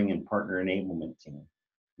 onboarding, and partner enablement team.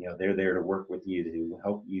 They're there to work with you to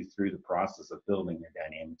help you through the process of building your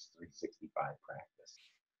Dynamics 365 practice.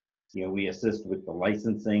 We assist with the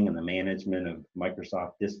licensing and the management of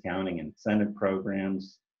Microsoft discounting and incentive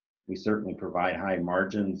programs. We certainly provide high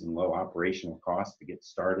margins and low operational costs to get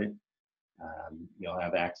started. You'll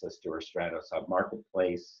have access to our Stratos Hub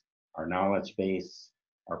Marketplace, our knowledge base,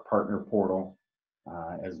 our partner portal,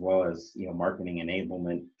 as well as marketing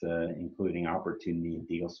enablement, including opportunity and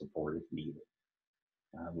deal support if needed.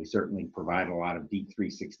 We certainly provide a lot of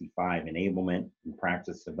D365 enablement and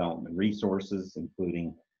practice development resources,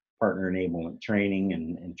 including partner enablement training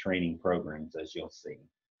and training programs, as you'll see.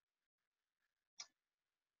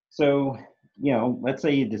 So, let's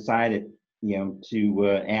say you decided,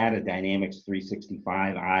 to add a Dynamics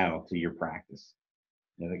 365 aisle to your practice.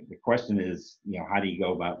 The question is, how do you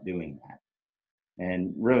go about doing that?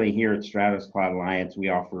 And really here at Stratos Cloud Alliance, we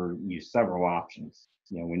offer you several options.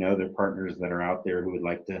 We know there are partners that are out there who would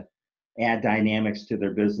like to add Dynamics to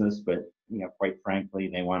their business, but, quite frankly,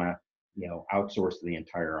 they want to, outsource the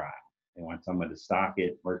entire aisle. They want someone to stock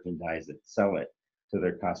it, merchandise it, sell it to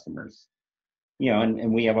their customers.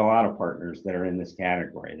 And we have a lot of partners that are in this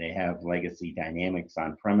category. They have legacy Dynamics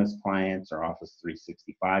on-premise clients or Office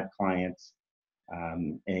 365 clients.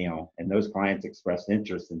 And those clients expressed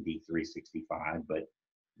interest in D365, but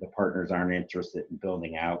the partners aren't interested in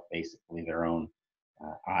building out basically their own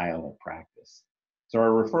aisle of practice. So our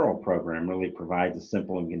referral program really provides a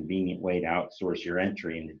simple and convenient way to outsource your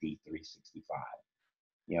entry into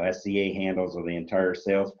D365. SCA handles the entire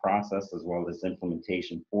sales process as well as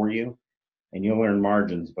implementation for you. And you'll earn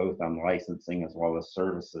margins both on licensing as well as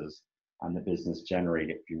services on the business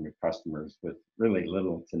generated from your customers with really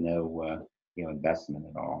little to no investment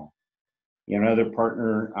at all. Another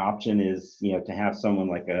partner option is to have someone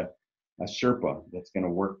like a Sherpa that's going to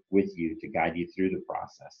work with you to guide you through the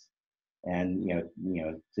process, and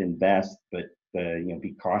to invest, but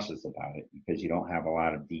be cautious about it because you don't have a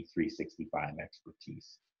lot of D365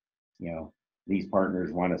 expertise. These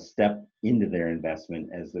partners want to step into their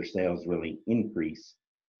investment as their sales really increase.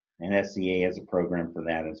 And SCA has a program for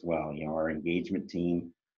that as well. Our engagement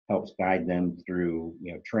team helps guide them through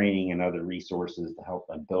training and other resources to help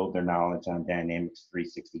them build their knowledge on Dynamics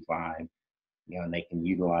 365. And they can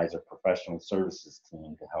utilize a professional services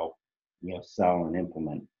team to help sell and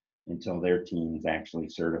implement until their team's actually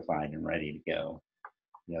certified and ready to go.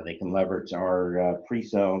 They can leverage our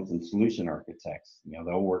pre-sales and solution architects.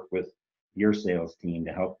 They'll work with your sales team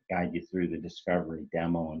to help guide you through the discovery,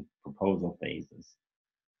 demo, and proposal phases.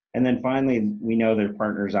 And then finally, we know there are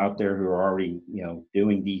partners out there who are already,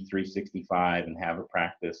 doing D365 and have a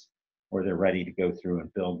practice or they're ready to go through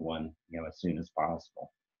and build one, as soon as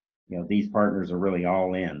possible. These partners are really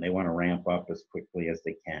all in. They want to ramp up as quickly as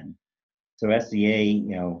they can. So SCA,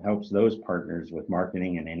 helps those partners with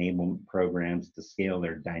marketing and enablement programs to scale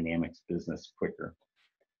their Dynamics business quicker.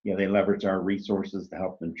 They leverage our resources to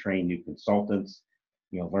help them train new consultants,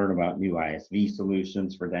 learn about new ISV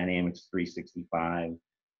solutions for Dynamics 365,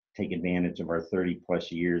 take advantage of our 30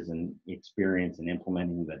 plus years in experience in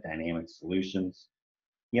implementing the Dynamics solutions.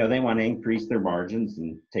 They want to increase their margins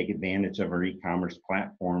and take advantage of our e-commerce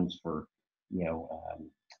platforms for,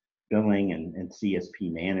 billing and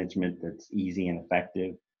CSP management that's easy and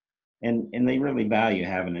effective. And they really value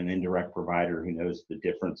having an indirect provider who knows the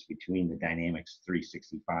difference between the Dynamics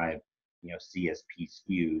 365, CSP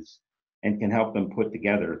SKUs, and can help them put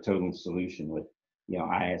together a total solution with,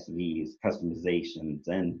 ISVs, customizations,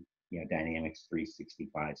 and, Dynamics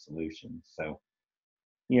 365 solutions. So,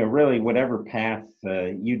 really whatever path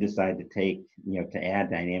you decide to take, to add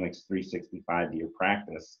Dynamics 365 to your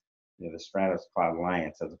practice, the Stratos Cloud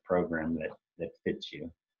Alliance has a program that fits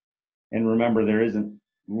you. And remember, there isn't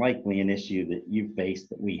likely an issue that you've faced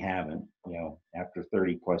that we haven't. After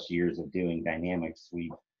 30 plus years of doing Dynamics, we've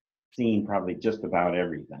seen probably just about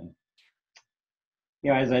everything.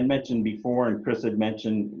 As I mentioned before, and Chris had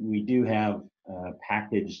mentioned, we do have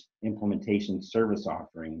packaged implementation service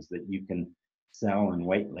offerings that you can sell and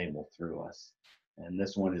white label through us. And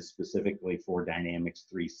this one is specifically for Dynamics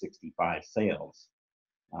 365 sales.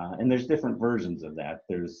 And there's different versions of that.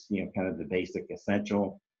 There's, kind of the basic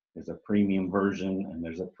essential, there's a premium version, and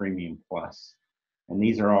there's a premium plus. And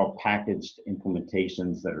these are all packaged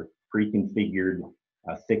implementations that are pre-configured,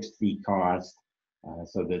 fixed fee cost,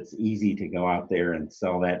 so that it's easy to go out there and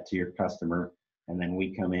sell that to your customer. And then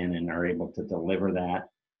we come in and are able to deliver that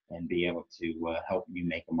and be able to help you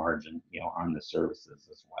make a margin, on the services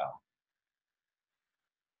as well.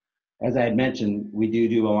 As I had mentioned, we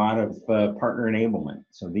do a lot of partner enablement.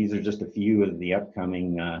 So these are just a few of the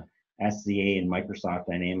upcoming SCA and Microsoft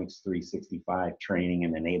Dynamics 365 training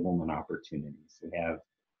and enablement opportunities. We have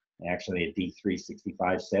actually a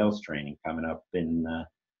D365 sales training coming up in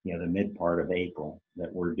the mid part of April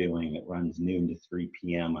that we're doing. It runs noon to 3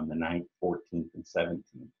 p.m. on the 9th, 14th, and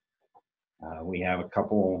 17th. We have a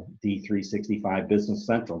couple D365 Business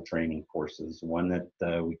Central training courses, one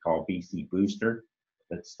that we call BC Booster,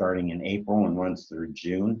 that's starting in April and runs through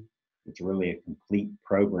June. It's really a complete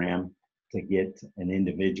program to get an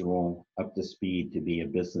individual up to speed to be a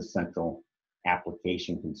Business Central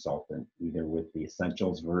application consultant, either with the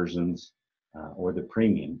Essentials versions or the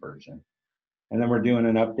Premium version. And then we're doing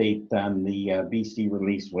an update on the BC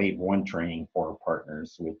Release Wave 1 training for our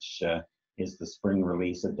partners, which is the spring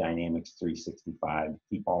release of Dynamics 365.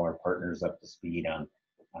 Keep all our partners up to speed on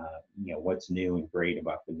what's new and great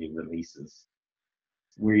about the new releases.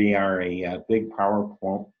 We are a big Power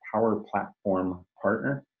Platform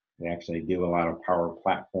partner. We actually do a lot of Power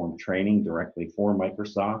Platform training directly for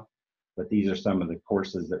Microsoft, but these are some of the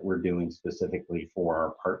courses that we're doing specifically for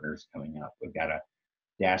our partners coming up. We've got a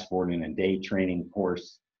dashboard in a day training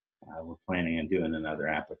course. We're planning on doing another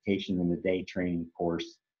application in the day training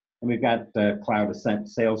course. And we've got Cloud Ascent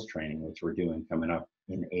sales training, which we're doing coming up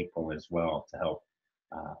in April as well to help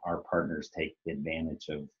our partners take advantage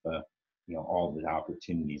of all the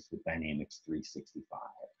opportunities with Dynamics 365.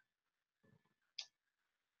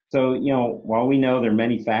 So, while we know there are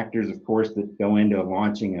many factors, of course, that go into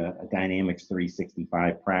launching a Dynamics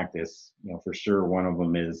 365 practice, for sure one of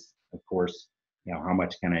them is, of course, how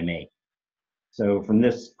much can I make? So from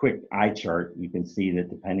this quick eye chart, you can see that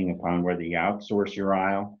depending upon whether you outsource your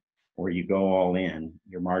aisle or you go all in,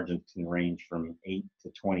 your margins can range from 8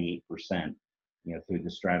 to 28%, through the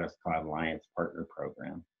Stratos Cloud Alliance partner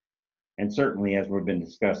program. And certainly, as we've been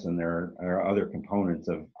discussing, there are other components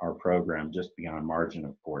of our program just beyond margin,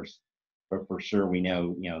 of course. But for sure, we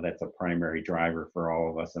know, that's a primary driver for all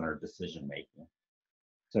of us in our decision making.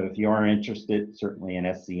 So if you are interested, certainly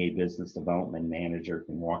an SCA Business Development Manager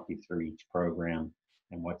can walk you through each program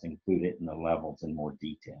and what's included in the levels in more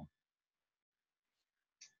detail.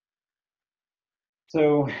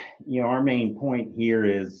 So, our main point here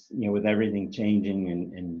is, with everything changing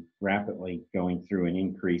and rapidly going through and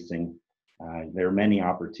increasing, there are many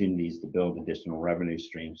opportunities to build additional revenue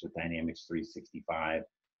streams with Dynamics 365.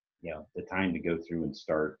 The time to go through and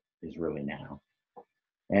start is really now.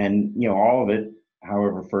 And, all of it,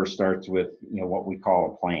 however, first starts with, what we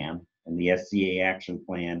call a plan, and the SCA action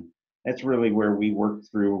plan. That's really where we work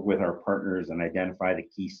through with our partners and identify the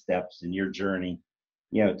key steps in your journey,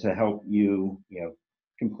 to help you,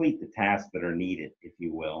 complete the tasks that are needed, if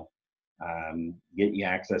you will, get you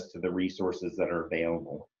access to the resources that are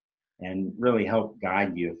available. and really help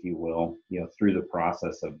guide you, if you will, through the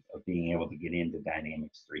process of being able to get into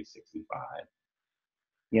Dynamics 365.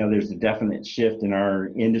 There's a definite shift in our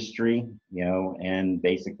industry, and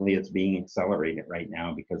basically it's being accelerated right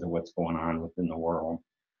now because of what's going on within the world.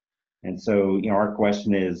 And so, our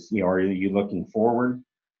question is, are you looking forward,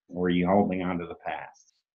 or are you holding on to the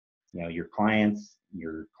past? Your clients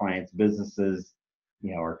businesses,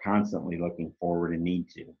 are constantly looking forward and need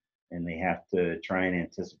to, and they have to try and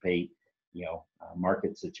anticipate,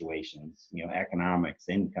 market situations, economics,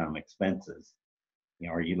 income, expenses.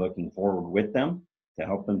 Are you looking forward with them to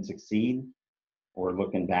help them succeed, or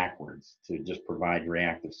looking backwards to just provide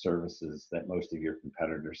reactive services that most of your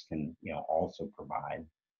competitors can, also provide?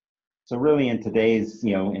 So really, in today's,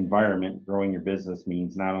 environment, growing your business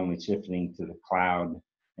means not only shifting to the cloud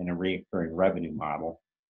and a recurring revenue model,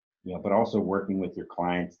 but also working with your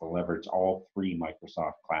clients to leverage all three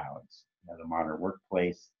Microsoft clouds, the modern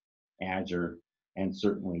workplace, Azure, and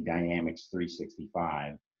certainly Dynamics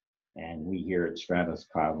 365. And we here at Stratos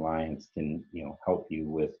Cloud Alliance can, help you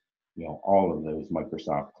with, all of those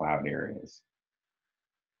Microsoft cloud areas.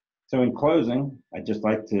 So in closing, I'd just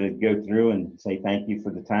like to go through and say thank you for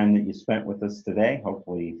the time that you spent with us today.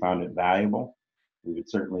 Hopefully you found it valuable. We would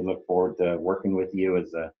certainly look forward to working with you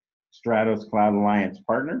as a Stratos Cloud Alliance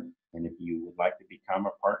partner. And if you would like to become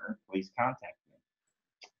a partner, please contact me.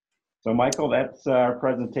 So Michael, that's our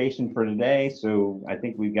presentation for today. So I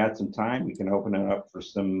think we've got some time. We can open it up for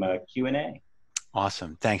some Q&A.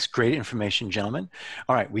 Awesome. Thanks. Great information, gentlemen.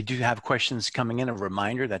 All right, we do have questions coming in. A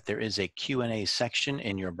reminder that there is a Q&A section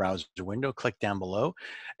in your browser window. Click down below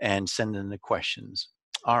and send in the questions.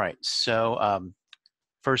 All right, so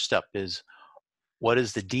first up is, what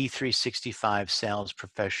is the D365 sales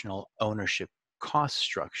professional ownership cost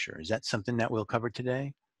structure? Is that something that we'll cover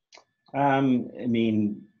today? I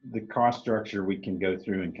mean, the cost structure, we can go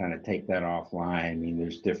through and kind of take that offline. I mean,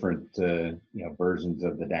 there's different, versions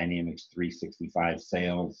of the Dynamics 365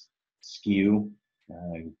 sales SKU.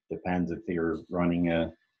 Depends if you're running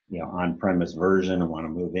a, on-premise version and want to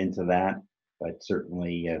move into that. But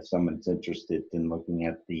certainly, if someone's interested in looking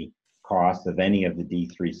at the cost of any of the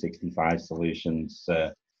D365 solutions,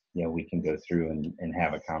 we can go through and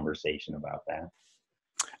have a conversation about that.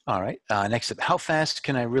 All right, next up, how fast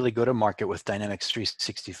can I really go to market with Dynamics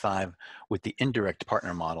 365 with the indirect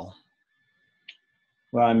partner model?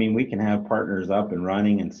 Well, I mean, we can have partners up and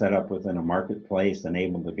running and set up within a marketplace and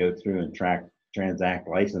able to go through and transact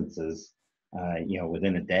licenses,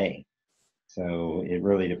 within a day. So it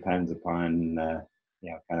really depends upon,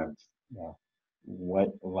 kind of,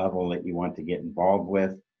 what level that you want to get involved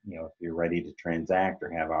with. If you're ready to transact or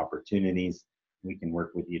have opportunities, we can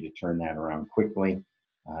work with you to turn that around quickly.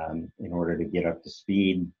 In order to get up to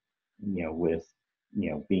speed, with,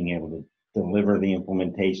 being able to deliver the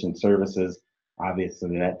implementation services.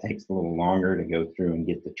 Obviously, that takes a little longer to go through and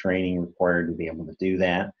get the training required to be able to do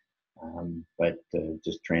that. But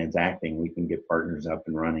just transacting, we can get partners up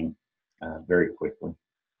and running very quickly.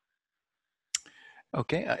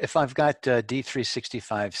 Okay, if I've got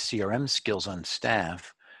D365 CRM skills on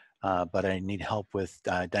staff, but I need help with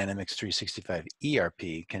Dynamics 365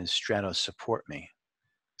 ERP, can Stratos support me?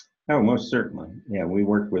 Oh, most certainly. Yeah, we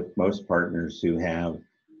work with most partners who have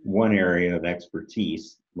one area of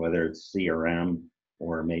expertise, whether it's CRM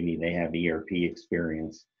or maybe they have ERP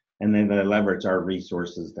experience, and then they leverage our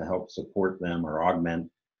resources to help support them or augment,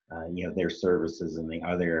 their services in the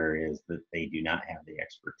other areas that they do not have the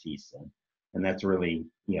expertise in. And that's really,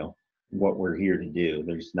 what we're here to do.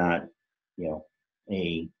 There's not,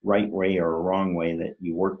 a right way or a wrong way that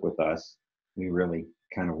you work with us. We really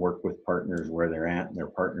kind of work with partners where they're at in their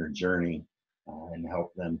partner journey, and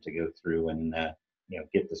help them to go through and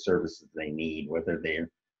get the services they need, whether they're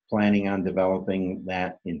planning on developing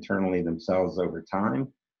that internally themselves over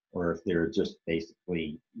time, or if they're just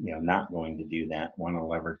basically not going to do that, want to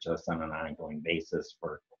leverage us on an ongoing basis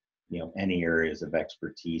for any areas of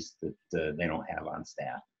expertise that they don't have on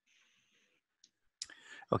staff.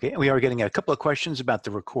 Okay, we are getting a couple of questions about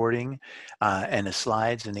the recording and the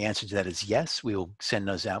slides, and the answer to that is yes. We will send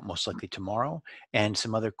those out most likely tomorrow. And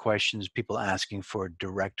some other questions, people asking for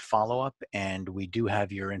direct follow-up, and we do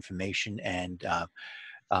have your information, and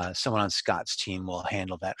someone on Scott's team will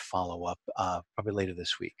handle that follow-up probably later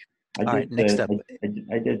this week. All right, next up.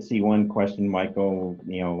 I did see one question, Michael,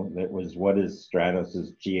 that was, what is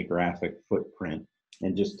Stratos's geographic footprint?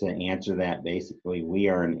 And just to answer that, basically, we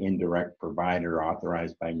are an indirect provider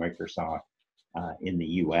authorized by Microsoft in the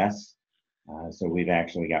US. So we've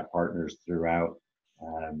actually got partners throughout,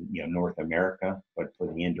 North America, but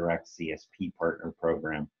for the Indirect CSP partner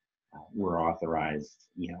program, we're authorized,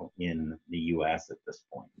 in the US at this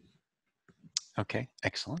point. Okay,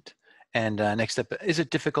 excellent. And next up, is it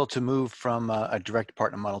difficult to move from a direct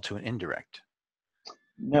partner model to an indirect?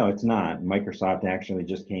 No, it's not. Microsoft actually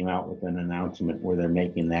just came out with an announcement where they're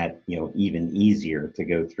making that, even easier to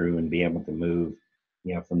go through and be able to move,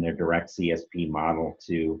 from their direct CSP model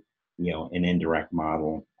to, an indirect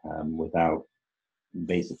model without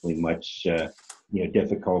basically much,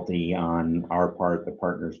 difficulty on our part, the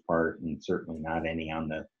partner's part, and certainly not any on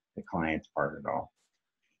the client's part at all.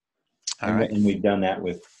 All And, right. and we've done that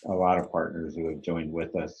with a lot of partners who have joined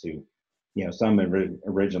with us who, some have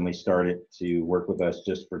originally started to work with us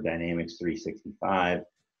just for Dynamics 365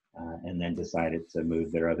 and then decided to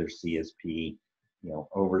move their other CSP,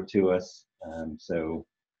 over to us. So,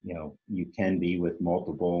 you can be with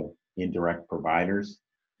multiple indirect providers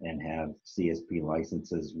and have CSP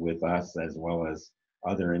licenses with us as well as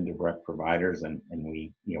other indirect providers. And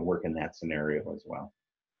we, work in that scenario as well.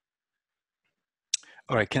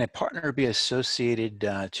 All right. Can a partner be associated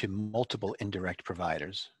to multiple indirect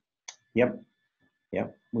providers? Yep.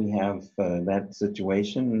 Yep, we have that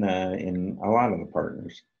situation in a lot of the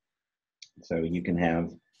partners. So you can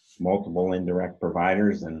have multiple indirect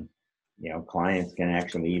providers, and clients can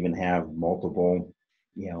actually even have multiple,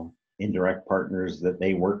 indirect partners that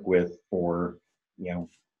they work with for,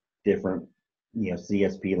 different,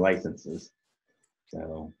 CSP licenses.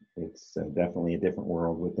 So it's definitely a different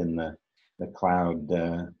world within the cloud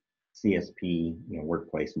CSP,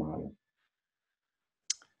 workplace model.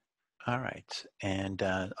 All right. And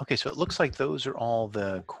okay, so it looks like those are all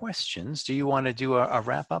the questions. Do you want to do a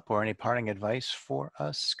wrap up or any parting advice for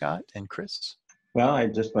us, Scott and Chris? Well,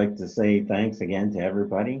 I'd just like to say thanks again to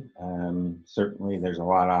everybody. Certainly, there's a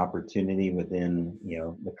lot of opportunity within,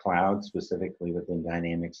 the cloud, specifically within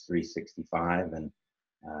Dynamics 365. And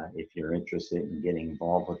if you're interested in getting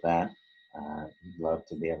involved with that, we'd love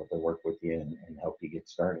to be able to work with you and help you get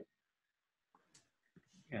started.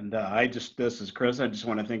 And this is Chris. I just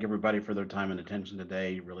want to thank everybody for their time and attention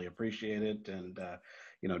today. Really appreciate it. And,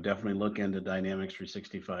 definitely look into Dynamics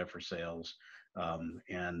 365 for sales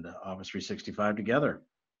and Office 365 together.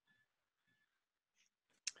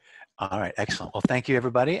 All right, excellent. Well, thank you,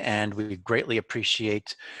 everybody. And we greatly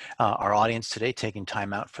appreciate our audience today taking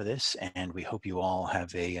time out for this. And we hope you all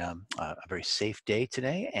have a very safe day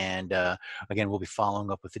today. And again, we'll be following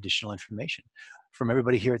up with additional information. From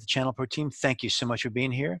everybody here at the Channel Pro team, thank you so much for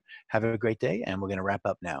being here. Have a great day. And we're going to wrap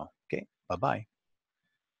up now. Okay, bye-bye.